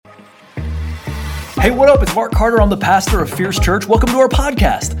Hey, what up? It's Mark Carter. I'm the pastor of Fierce Church. Welcome to our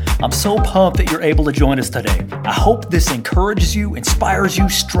podcast. I'm so pumped that you're able to join us today. I hope this encourages you, inspires you,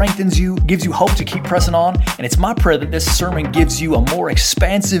 strengthens you, gives you hope to keep pressing on. And it's my prayer that this sermon gives you a more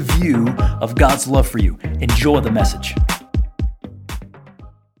expansive view of God's love for you. Enjoy the message.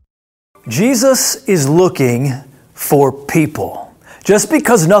 Jesus is looking for people. Just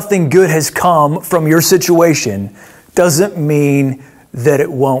because nothing good has come from your situation doesn't mean that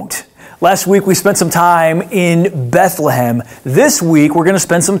it won't. Last week we spent some time in Bethlehem. This week we're going to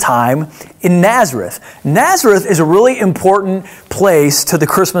spend some time in Nazareth. Nazareth is a really important place to the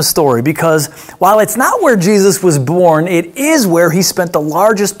Christmas story because while it's not where Jesus was born, it is where he spent the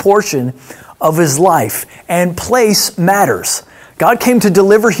largest portion of his life. And place matters. God came to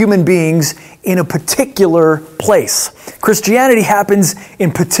deliver human beings in a particular place. Christianity happens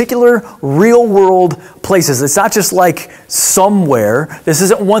in particular real-world places. It's not just like somewhere. This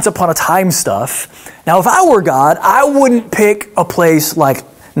isn't once upon a time stuff. Now, if I were God, I wouldn't pick a place like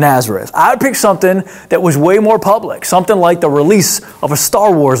Nazareth. I'd pick something that was way more public, something like the release of a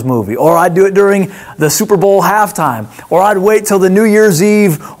Star Wars movie, or I'd do it during the Super Bowl halftime, or I'd wait till the New Year's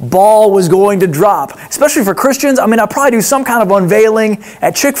Eve ball was going to drop. Especially for Christians, I'd probably do some kind of unveiling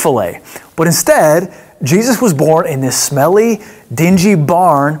at Chick-fil-A. But instead, Jesus was born in this smelly, dingy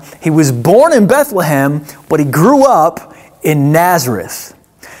barn. He was born in Bethlehem, but he grew up in Nazareth.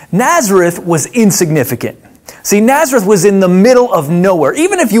 Nazareth was insignificant. See, Nazareth was in the middle of nowhere.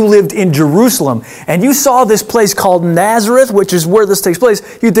 Even if you lived in Jerusalem and you saw this place called Nazareth, which is where this takes place,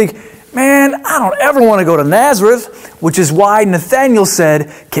 you'd think, man, I don't ever want to go to Nazareth, which is why Nathanael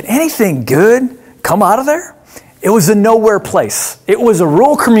said, can anything good come out of there? It was a nowhere place. It was a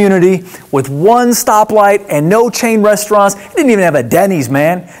rural community with one stoplight and no chain restaurants. It didn't even have a Denny's,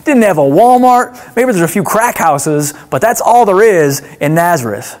 man. It didn't have a Walmart. Maybe there's a few crack houses, but that's all there is in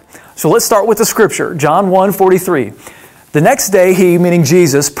Nazareth. So let's start with the scripture, John 1:43. The next day he, meaning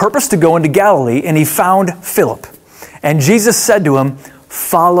Jesus, purposed to go into Galilee, and he found Philip. And Jesus said to him,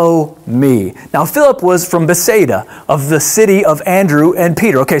 follow me. Now Philip was from Bethsaida, of the city of Andrew and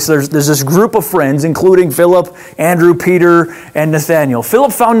Peter. Okay, so there's this group of friends, including Philip, Andrew, Peter, and Nathanael.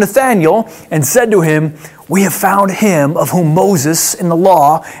 Philip found Nathanael and said to him, we have found him of whom Moses in the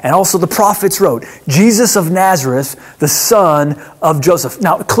law and also the prophets wrote, Jesus of Nazareth, the son of Joseph.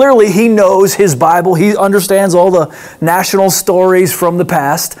 Now, clearly he knows his Bible. He understands all the national stories from the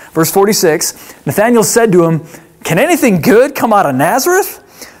past. Verse 46, Nathanael said to him, can anything good come out of Nazareth?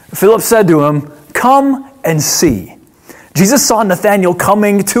 Philip said to him, come and see. Jesus saw Nathanael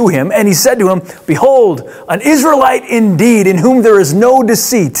coming to him, and he said to him, behold, an Israelite indeed, in whom there is no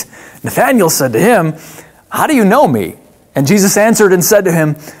deceit. Nathanael said to him, how do you know me? And Jesus answered and said to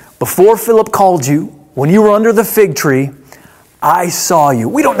him, before Philip called you, when you were under the fig tree, I saw you.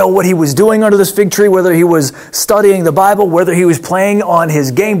 We don't know what he was doing under this fig tree, whether he was studying the Bible, whether he was playing on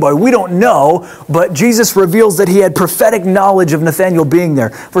his Game Boy. We don't know, but Jesus reveals that he had prophetic knowledge of Nathanael being there.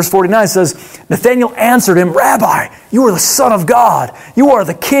 Verse 49 says, Nathanael answered him, Rabbi, you are the Son of God. You are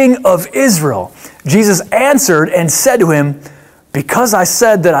the King of Israel. Jesus answered and said to him, because I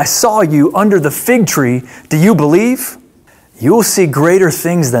said that I saw you under the fig tree, do you believe? You will see greater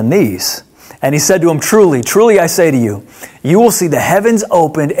things than these. And he said to him, truly, truly I say to you, you will see the heavens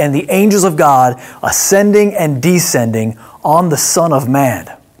opened and the angels of God ascending and descending on the Son of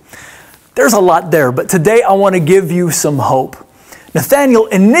Man. There's a lot there, but today I want to give you some hope. Nathanael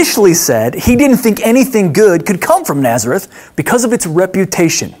initially said he didn't think anything good could come from Nazareth because of its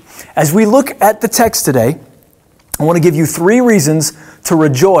reputation. As we look at the text today, I want to give you 3 reasons to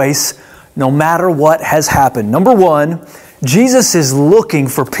rejoice no matter what has happened. Number 1, Jesus is looking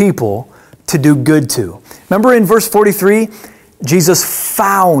for people to do good to. Remember in verse 43, Jesus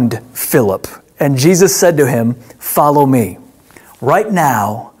found Philip, and Jesus said to him, follow me. Right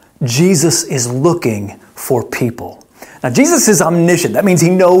now, Jesus is looking for people. Now, Jesus is omniscient. That means he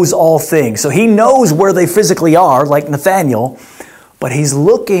knows all things. So he knows where they physically are, like Nathanael, but he's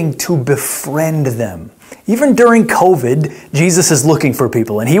looking to befriend them. Even during COVID, Jesus is looking for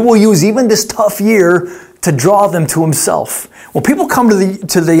people, and he will use even this tough year to draw them to himself. When people come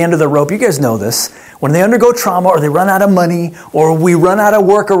to the end of the rope, you guys know this, when they undergo trauma or they run out of money or we run out of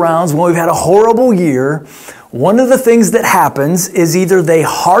workarounds, when we've had a horrible year, one of the things that happens is either they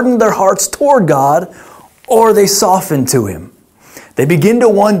harden their hearts toward God or they soften to him. They begin to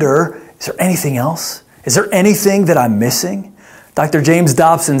wonder, is there anything else? Is there anything that I'm missing? Dr. James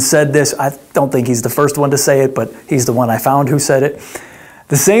Dobson said this. I don't think he's the first one to say it, but he's the one I found who said it.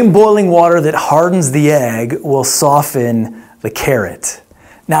 The same boiling water that hardens the egg will soften the carrot.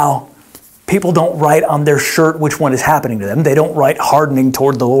 Now, People don't write on their shirt which one is happening to them. They don't write hardening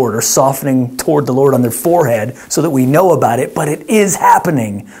toward the Lord or softening toward the Lord on their forehead so that we know about it, but it is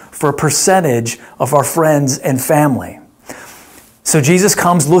happening for a percentage of our friends and family. So Jesus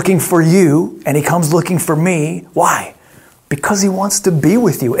comes looking for you, and he comes looking for me. Why? Because he wants to be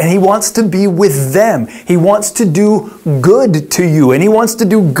with you, and he wants to be with them. He wants to do good to you, and he wants to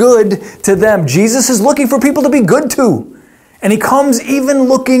do good to them. Jesus is looking for people to be good to, and he comes even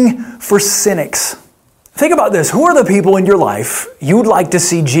looking for cynics. Think about this. Who are the people in your life you'd like to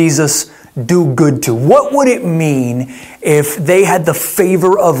see Jesus do good to? What would it mean if they had the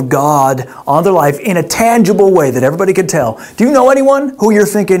favor of God on their life in a tangible way that everybody could tell? Do you know anyone who you're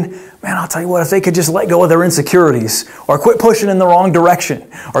thinking, man, I'll tell you what, if they could just let go of their insecurities or quit pushing in the wrong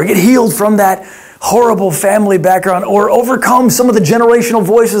direction or get healed from that horrible family background or overcome some of the generational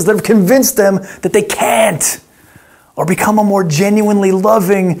voices that have convinced them that they can't, or become a more genuinely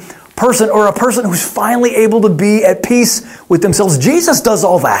loving person, or a person who's finally able to be at peace with themselves. Jesus does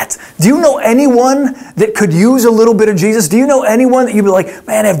all that. Do you know anyone that could use a little bit of Jesus? Do you know anyone that you'd be like,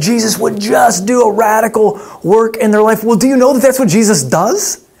 man, if Jesus would just do a radical work in their life? Well, do you know that that's what Jesus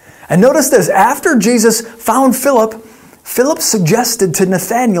does? And notice this, after Jesus found Philip, Philip suggested to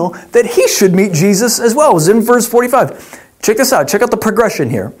Nathanael that he should meet Jesus as well. It was in verse 45. Check this out. Check out the progression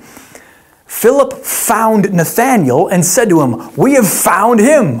here. Philip found Nathanael and said to him, we have found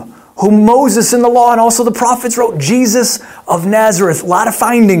him whom Moses in the law and also the prophets wrote, Jesus of Nazareth. A lot of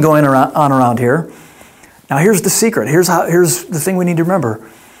finding going on around here. Now here's the secret. Here's the thing we need to remember.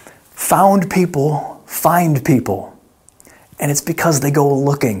 Found people find people. And it's because they go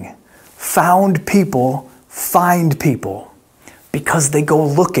looking. Found people find people because they go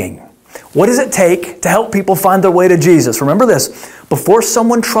looking. What does it take to help people find their way to Jesus? Remember this. Before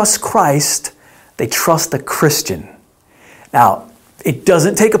someone trusts Christ, they trust a Christian. Now, it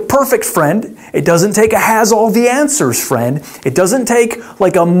doesn't take a perfect friend. It doesn't take a has-all-the-answers friend. It doesn't take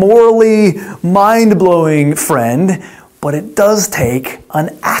like a morally mind-blowing friend, but it does take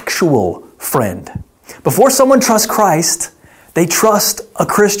an actual friend. Before someone trusts Christ, they trust a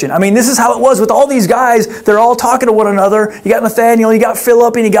Christian. I mean, this is how it was with all these guys. They're all talking to one another. You got Nathanael, you got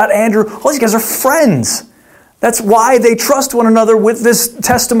Philip, and you got Andrew. All these guys are friends. That's why they trust one another with this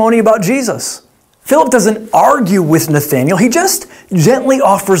testimony about Jesus. Philip doesn't argue with Nathanael. He just gently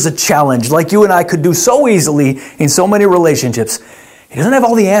offers a challenge like you and I could do so easily in so many relationships. He doesn't have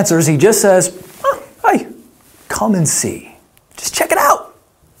all the answers. He just says, hey, come and see. Just check it out.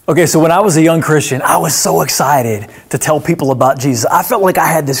 Okay, so when I was a young Christian, I was so excited to tell people about Jesus. I felt like I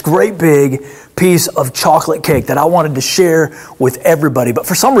had this great big piece of chocolate cake that I wanted to share with everybody. But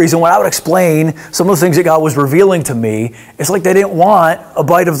for some reason, when I would explain some of the things that God was revealing to me, it's like they didn't want a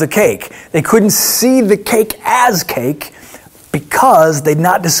bite of the cake. They couldn't see the cake as cake because they'd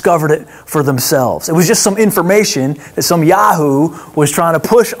not discovered it for themselves. It was just some information that some Yahoo was trying to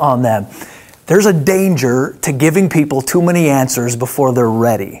push on them. There's a danger to giving people too many answers before they're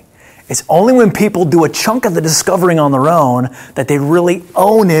ready. It's only when people do a chunk of the discovering on their own that they really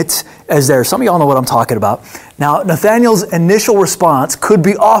own it as theirs. Some of y'all know what I'm talking about. Now, Nathanael's initial response could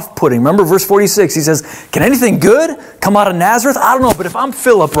be off-putting. Remember verse 46, he says, can anything good come out of Nazareth? I don't know, but if I'm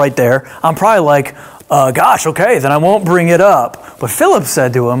Philip right there, I'm probably like, gosh, okay, then I won't bring it up. But Philip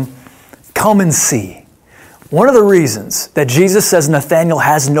said to him, come and see. One of the reasons that Jesus says Nathanael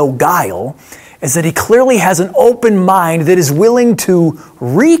has no guile is that he clearly has an open mind that is willing to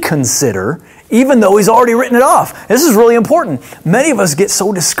reconsider, even though he's already written it off. This is really important. Many of us get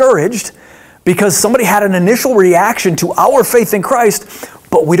so discouraged because somebody had an initial reaction to our faith in Christ,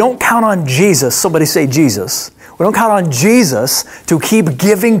 but we don't count on Jesus. Somebody say Jesus. We don't count on Jesus to keep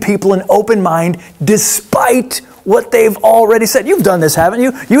giving people an open mind despite what they've already said. You've done this, haven't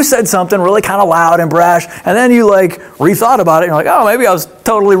you? You said something really kind of loud and brash, and then you rethought about it, and you're like, oh, maybe I was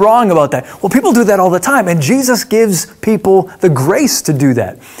totally wrong about that. Well, people do that all the time, and Jesus gives people the grace to do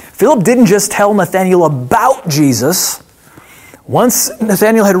that. Philip didn't just tell Nathanael about Jesus. Once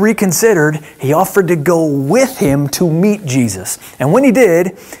Nathanael had reconsidered, he offered to go with him to meet Jesus. And when he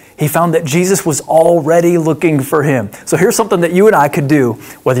did, he found that Jesus was already looking for him. So here's something that you and I could do,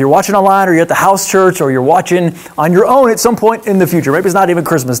 whether you're watching online or you're at the house church or you're watching on your own at some point in the future. Maybe it's not even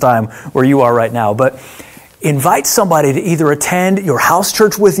Christmas time where you are right now, but invite somebody to either attend your house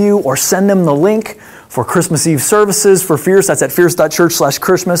church with you or send them the link for Christmas Eve services for Fierce. That's at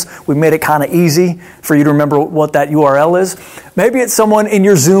fierce.church/Christmas. We made it kind of easy for you to remember what that URL is. Maybe it's someone in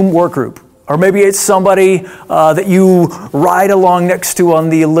your Zoom work group. Or maybe it's somebody that you ride along next to on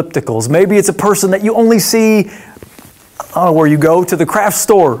the ellipticals. Maybe it's a person that you only see where you go to the craft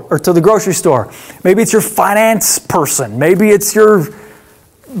store or to the grocery store. Maybe it's your finance person. Maybe it's your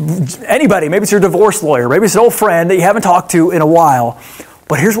anybody. Maybe it's your divorce lawyer. Maybe it's an old friend that you haven't talked to in a while.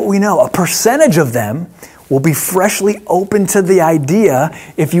 But here's what we know. A percentage of them will be freshly open to the idea.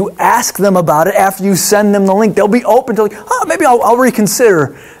 If you ask them about it after you send them the link, they'll be open to, maybe I'll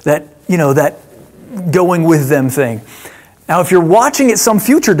reconsider that, that going with them thing. Now, if you're watching at some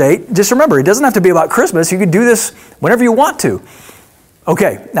future date, just remember, it doesn't have to be about Christmas. You can do this whenever you want to.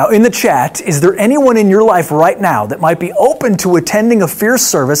 Okay, now in the chat, is there anyone in your life right now that might be open to attending a Fierce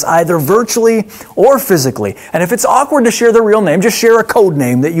service, either virtually or physically? And if it's awkward to share their real name, just share a code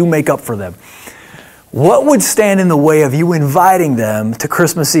name that you make up for them. What would stand in the way of you inviting them to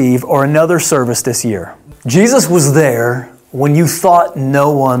Christmas Eve or another service this year? Jesus was there when you thought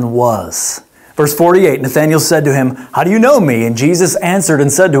no one was. Verse 48, Nathanael said to him, "How do you know me?" And Jesus answered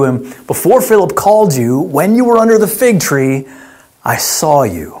and said to him, "Before Philip called you, when you were under the fig tree, I saw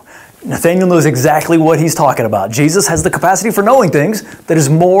you." Nathanael knows exactly what he's talking about. Jesus has the capacity for knowing things that is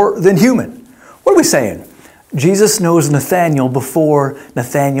more than human. What are we saying? Jesus knows Nathanael before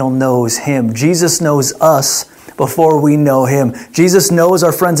Nathanael knows him. Jesus knows us before we know him. Jesus knows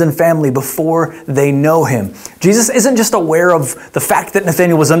our friends and family before they know him. Jesus isn't just aware of the fact that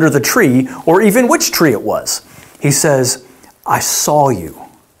Nathanael was under the tree or even which tree it was. He says, "I saw you."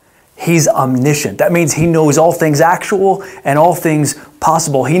 He's omniscient. That means he knows all things actual and all things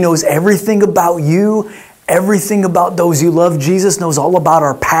possible. He knows everything about you, everything about those you love. Jesus knows all about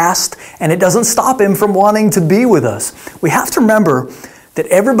our past, and it doesn't stop him from wanting to be with us. We have to remember that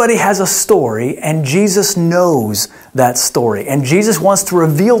everybody has a story, and Jesus knows that story. And Jesus wants to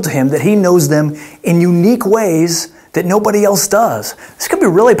reveal to him that he knows them in unique ways that nobody else does. This can be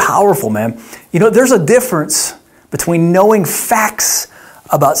really powerful, man. There's a difference between knowing facts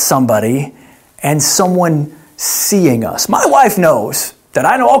about somebody and someone seeing us. My wife knows that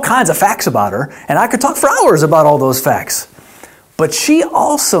I know all kinds of facts about her, and I could talk for hours about all those facts. But she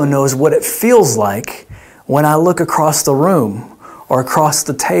also knows what it feels like when I look across the room or across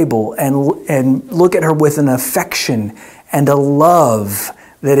the table and look at her with an affection and a love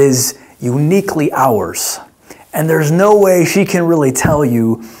that is uniquely ours. And there's no way she can really tell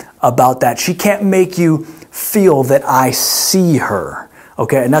you about that. She can't make you feel that I see her.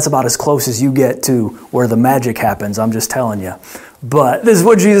 Okay, and that's about as close as you get to where the magic happens, I'm just telling you. But this is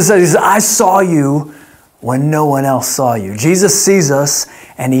what Jesus says. He says, "I saw you when no one else saw you." Jesus sees us,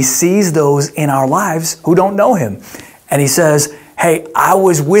 and he sees those in our lives who don't know him. And he says, "Hey, I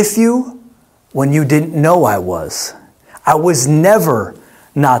was with you when you didn't know I was. I was never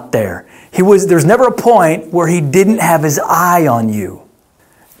not there." There's never a point where he didn't have his eye on you.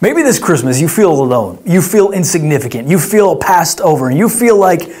 Maybe this Christmas you feel alone, you feel insignificant, you feel passed over, and you feel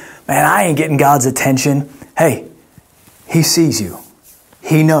like, man, I ain't getting God's attention. Hey, he sees you,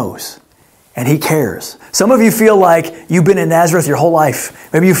 he knows, and he cares. Some of you feel like you've been in Nazareth your whole life.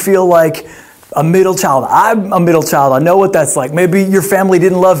 Maybe you feel like a middle child. I'm a middle child, I know what that's like. Maybe your family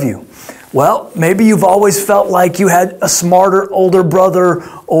didn't love you. Well, maybe you've always felt like you had a smarter older brother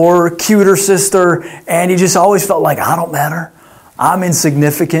or cuter sister, and you just always felt like, I don't matter. I'm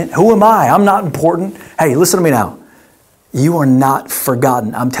insignificant. Who am I? I'm not important. Hey, listen to me now. You are not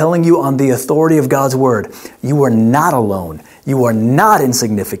forgotten. I'm telling you on the authority of God's word, you are not alone. You are not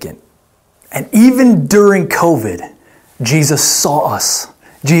insignificant. And even during COVID, Jesus saw us.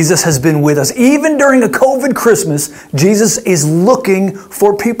 Jesus has been with us. Even during a COVID Christmas, Jesus is looking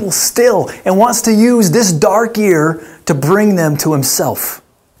for people still and wants to use this dark year to bring them to himself.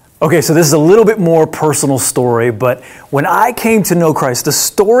 Okay, so this is a little bit more personal story, but when I came to know Christ, the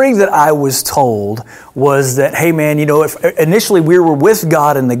story that I was told was that, hey man, initially we were with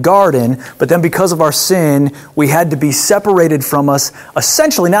God in the garden, but then because of our sin, we had to be separated from us.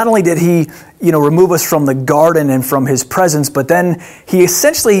 Essentially, not only did he, remove us from the garden and from his presence, but then he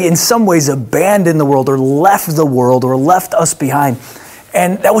essentially in some ways abandoned the world or left us behind.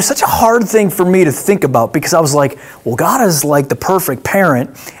 And that was such a hard thing for me to think about because I was like, well, God is like the perfect parent.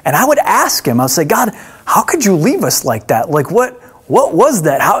 And I would ask him, I would say, God, how could you leave us like that? Like, what was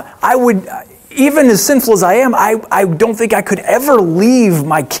that? Even as sinful as I am, I don't think I could ever leave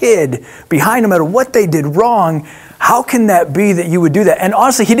my kid behind no matter what they did wrong. How can that be that you would do that? And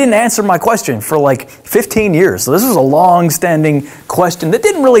honestly, he didn't answer my question for like 15 years. So this was a long-standing question that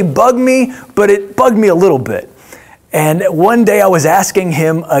didn't really bug me, but it bugged me a little bit. And one day I was asking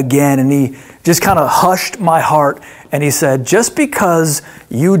him again, and he just kind of hushed my heart, and he said, just because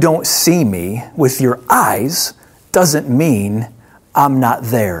you don't see me with your eyes doesn't mean I'm not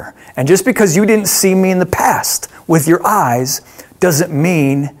there. And just because you didn't see me in the past with your eyes doesn't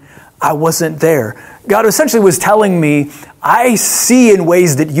mean I wasn't there. God essentially was telling me, I see in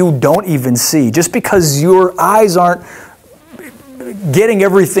ways that you don't even see. Just because your eyes aren't getting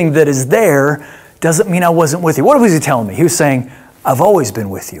everything that is there doesn't mean I wasn't with you. What was he telling me? He was saying, I've always been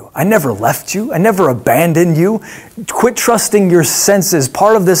with you. I never left you. I never abandoned you. Quit trusting your senses.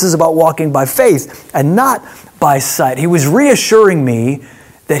 Part of this is about walking by faith and not by sight. He was reassuring me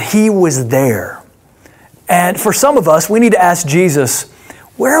that he was there. And for some of us, we need to ask Jesus,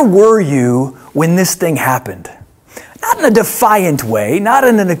 where were you when this thing happened? Not in a defiant way, not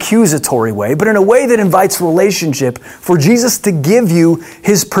in an accusatory way, but in a way that invites relationship for Jesus to give you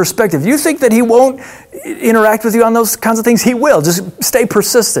his perspective. You think that he won't interact with you on those kinds of things? He will. Just stay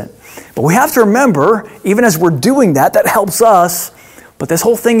persistent. But we have to remember, even as we're doing that, that helps us. But this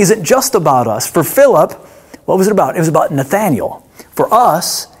whole thing isn't just about us. For Philip, what was it about? It was about Nathanael. For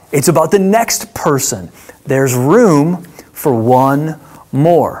us, it's about the next person. There's room for one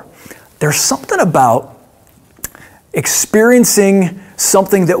more. There's something about experiencing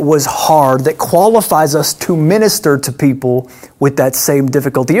something that was hard that qualifies us to minister to people with that same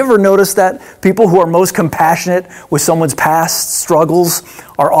difficulty. You ever notice that people who are most compassionate with someone's past struggles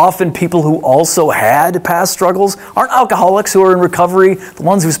are often people who also had past struggles? Aren't alcoholics who are in recovery the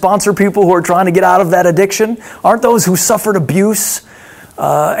ones who sponsor people who are trying to get out of that addiction? Aren't those who suffered abuse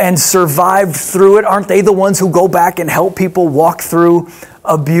and survived through it? Aren't they the ones who go back and help people walk through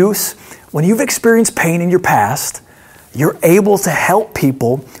abuse? When you've experienced pain in your past, you're able to help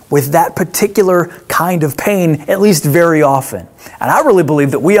people with that particular kind of pain, at least very often. And I really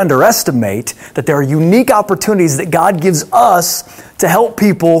believe that we underestimate that there are unique opportunities that God gives us to help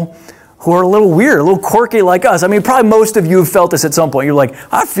people who are a little weird, a little quirky like us. I mean, probably most of you have felt this at some point. You're like,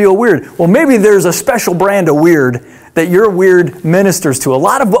 I feel weird. Well, maybe there's a special brand of weird that your weird ministers to. A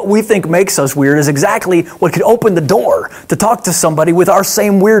lot of what we think makes us weird is exactly what could open the door to talk to somebody with our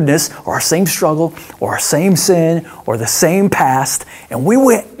same weirdness or our same struggle or our same sin or the same past. And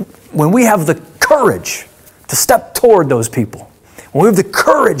when we have the courage to step toward those people, when we have the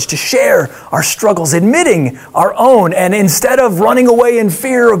courage to share our struggles, admitting our own, and instead of running away in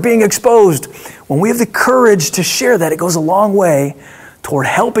fear of being exposed, when we have the courage to share that, it goes a long way toward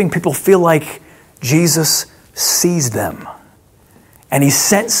helping people feel like Jesus sees them. And he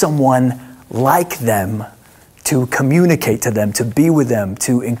sent someone like them to communicate to them, to be with them,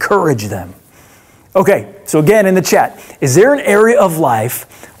 to encourage them. Okay, so again in the chat, is there an area of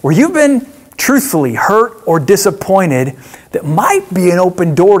life where you've been truthfully hurt or disappointed that might be an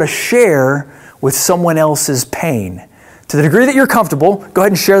open door to share with someone else's pain? To the degree that you're comfortable, go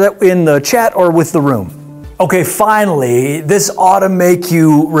ahead and share that in the chat or with the room. Okay, finally, this ought to make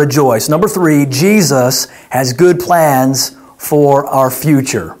you rejoice. Number 3, Jesus has good plans for our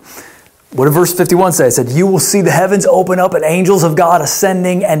future. What did verse 51 say? It said, you will see the heavens open up and angels of God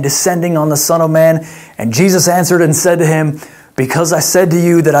ascending and descending on the Son of Man. And Jesus answered and said to him, because I said to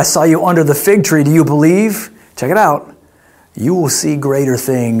you that I saw you under the fig tree, do you believe? Check it out. You will see greater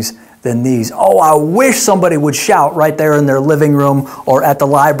things than these. Oh, I wish somebody would shout right there in their living room or at the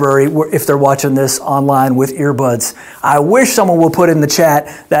library if they're watching this online with earbuds. I wish someone would put in the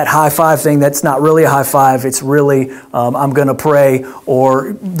chat that high five thing that's not really a high five. It's really, I'm going to pray,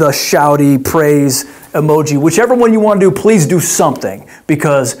 or the shouty praise emoji. Whichever one you want to do, please do something,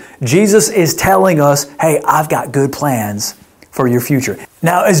 because Jesus is telling us, hey, I've got good plans for your future.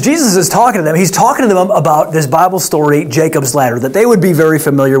 Now, as Jesus is talking to them, he's talking to them about this Bible story, Jacob's Ladder, that they would be very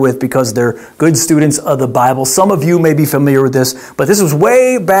familiar with because they're good students of the Bible. Some of you may be familiar with this, but this was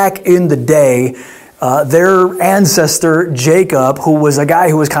way back in the day. Their ancestor, Jacob, who was a guy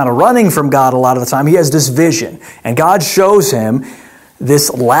who was kind of running from God a lot of the time, he has this vision, and God shows him this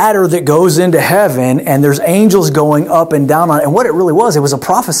ladder that goes into heaven, and there's angels going up and down on it. And what it really was, it was a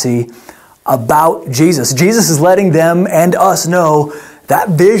prophecy about Jesus. Jesus is letting them and us know that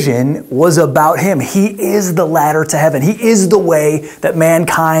vision was about him. He is the ladder to heaven. He is the way that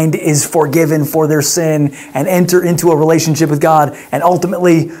mankind is forgiven for their sin and enter into a relationship with God and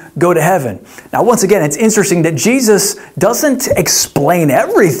ultimately go to heaven. Now, once again, it's interesting that Jesus doesn't explain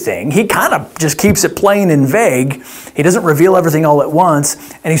everything. He kind of just keeps it plain and vague. He doesn't reveal everything all at once.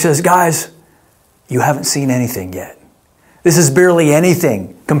 And he says, guys, you haven't seen anything yet. This is barely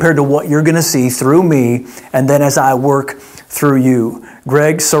anything compared to what you're going to see through me and then as I work through you.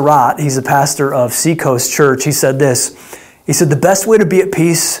 Greg Surratt, he's a pastor of Seacoast Church. He said this. He said, the best way to be at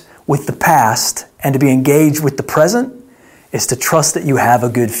peace with the past and to be engaged with the present is to trust that you have a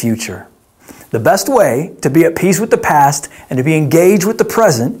good future. The best way to be at peace with the past and to be engaged with the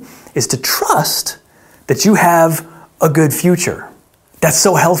present is to trust that you have a good future. That's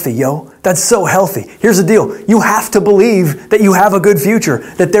so healthy, yo. That's so healthy. Here's the deal. You have to believe that you have a good future,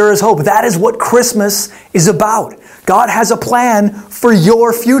 that there is hope. That is what Christmas is about. God has a plan for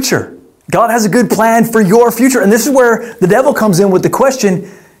your future. God has a good plan for your future. And this is where the devil comes in with the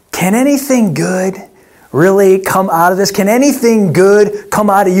question, can anything good really come out of this? Can anything good come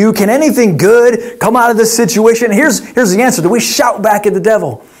out of you? Can anything good come out of this situation? Here's the answer. Do we shout back at the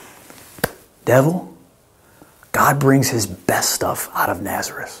devil? Devil, God brings his best stuff out of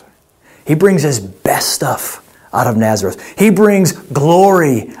Nazareth. He brings his best stuff out of Nazareth. He brings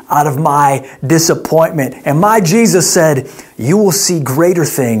glory out of my disappointment. And my Jesus said, you will see greater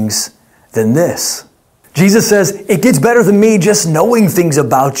things than this. Jesus says, it gets better than me just knowing things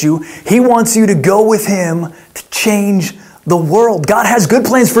about you. He wants you to go with him to change the world. God has good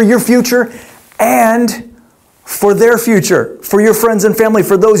plans for your future and for their future, for your friends and family,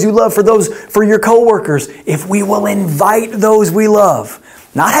 for those you love, for your coworkers. If we will invite those we love,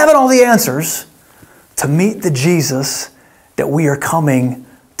 not having all the answers, to meet the Jesus that we are coming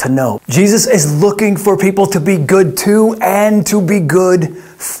to know. Jesus is looking for people to be good to and to be good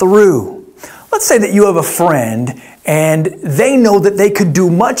through. Let's say that you have a friend and they know that they could do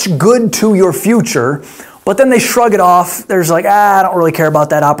much good to your future, but then they shrug it off. There's like, I don't really care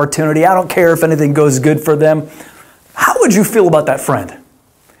about that opportunity. I don't care if anything goes good for them. How would you feel about that friend?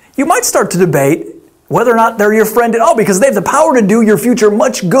 You might start to debate whether or not they're your friend at all because they have the power to do your future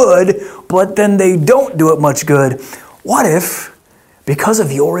much good, but then they don't do it much good. What if, because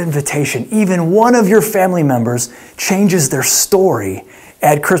of your invitation, even one of your family members changes their story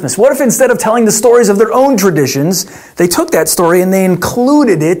at Christmas? What if instead of telling the stories of their own traditions, they took that story and they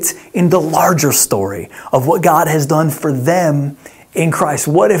included it in the larger story of what God has done for them in Christ?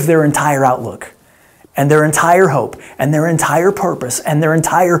 What if their entire outlook and their entire hope and their entire purpose and their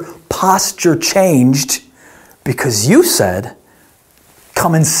entire posture changed because you said,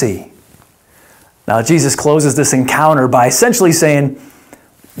 come and see? Now, Jesus closes this encounter by essentially saying,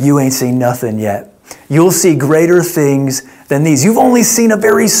 you ain't seen nothing yet. You'll see greater things than these. You've only seen a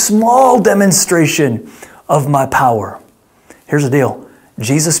very small demonstration of my power. Here's the deal.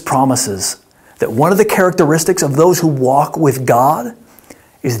 Jesus promises that one of the characteristics of those who walk with God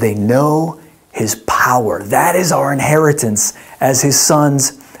is they know his power. That is our inheritance as his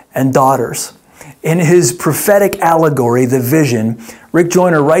sons and daughters. In his prophetic allegory, The Vision, Rick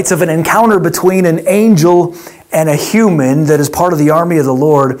Joyner writes of an encounter between an angel and a human that is part of the army of the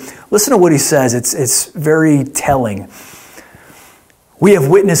Lord. Listen to what he says. It's very telling. We have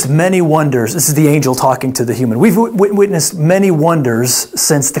witnessed many wonders. This is the angel talking to the human. We've witnessed many wonders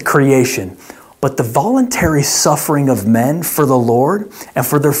since the creation. But the voluntary suffering of men for the Lord and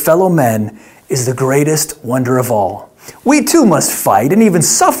for their fellow men is the greatest wonder of all. We too must fight and even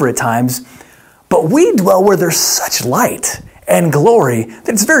suffer at times, but we dwell where there's such light and glory that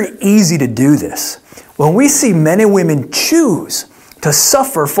it's very easy to do this. When we see men and women choose to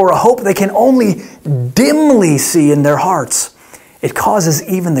suffer for a hope they can only dimly see in their hearts, it causes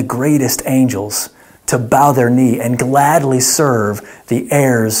even the greatest angels to bow their knee and gladly serve the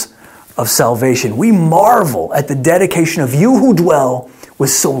heirs of salvation. We marvel at the dedication of you who dwell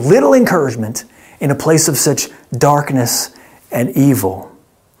with so little encouragement in a place of such darkness and evil.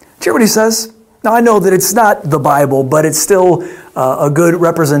 Do you hear what he says? Now, I know that it's not the Bible, but it's still a good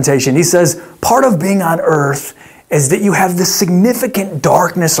representation. He says, part of being on earth is that you have this significant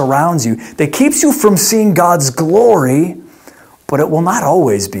darkness around you that keeps you from seeing God's glory, but it will not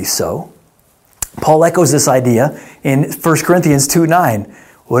always be so. Paul echoes this idea in 1 Corinthians 2:9.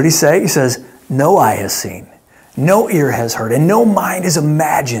 What did he say? He says, no eye has seen, no ear has heard, and no mind has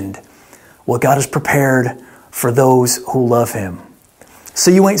imagined what God has prepared for those who love him. So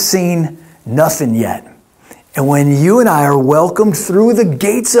you ain't seen nothing yet. And when you and I are welcomed through the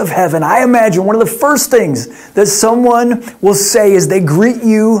gates of heaven, I imagine one of the first things that someone will say as they greet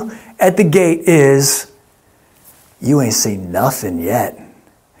you at the gate is, you ain't seen nothing yet.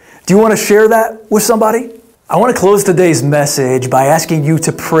 Do you want to share that with somebody? I want to close today's message by asking you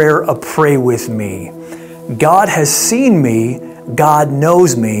to pray with me. God has seen me. God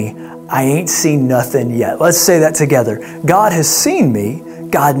knows me. I ain't seen nothing yet. Let's say that together. God has seen me.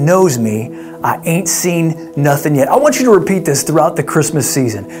 God knows me. I ain't seen nothing yet. I want you to repeat this throughout the Christmas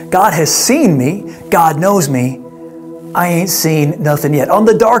season. God has seen me. God knows me. I ain't seen nothing yet. On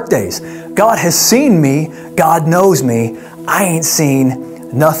the dark days, God has seen me. God knows me. I ain't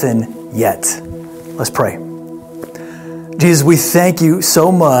seen nothing yet. Let's pray. Jesus, we thank you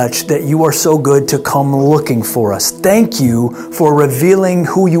so much that you are so good to come looking for us. Thank you for revealing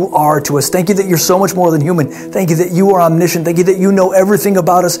who you are to us. Thank you that you're so much more than human. Thank you that you are omniscient. Thank you that you know everything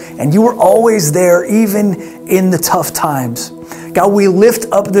about us and you are always there, even in the tough times. God, we lift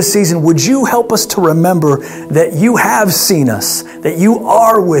up this season. Would you help us to remember that you have seen us, that you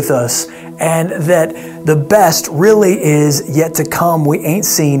are with us, and that the best really is yet to come. We ain't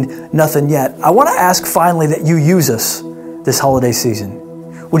seen nothing yet. I want to ask finally that you use us this holiday season.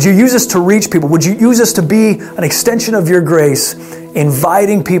 Would you use us to reach people? Would you use us to be an extension of your grace,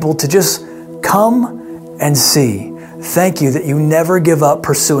 inviting people to just come and see? Thank you that you never give up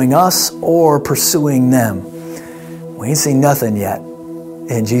pursuing us or pursuing them. We ain't seen nothing yet.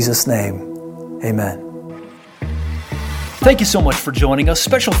 In Jesus' name, amen. Thank you so much for joining us.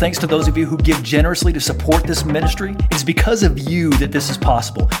 Special thanks to those of you who give generously to support this ministry. It's because of you that this is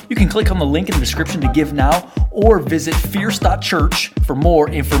possible. You can click on the link in the description to give now or visit fierce.church for more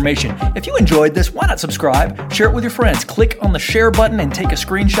information. If you enjoyed this, why not subscribe? Share it with your friends. Click on the share button and take a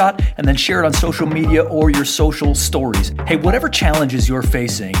screenshot and then share it on social media or your social stories. Hey, whatever challenges you're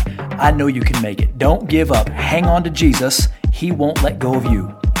facing, I know you can make it. Don't give up. Hang on to Jesus. He won't let go of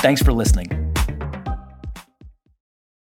you. Thanks for listening.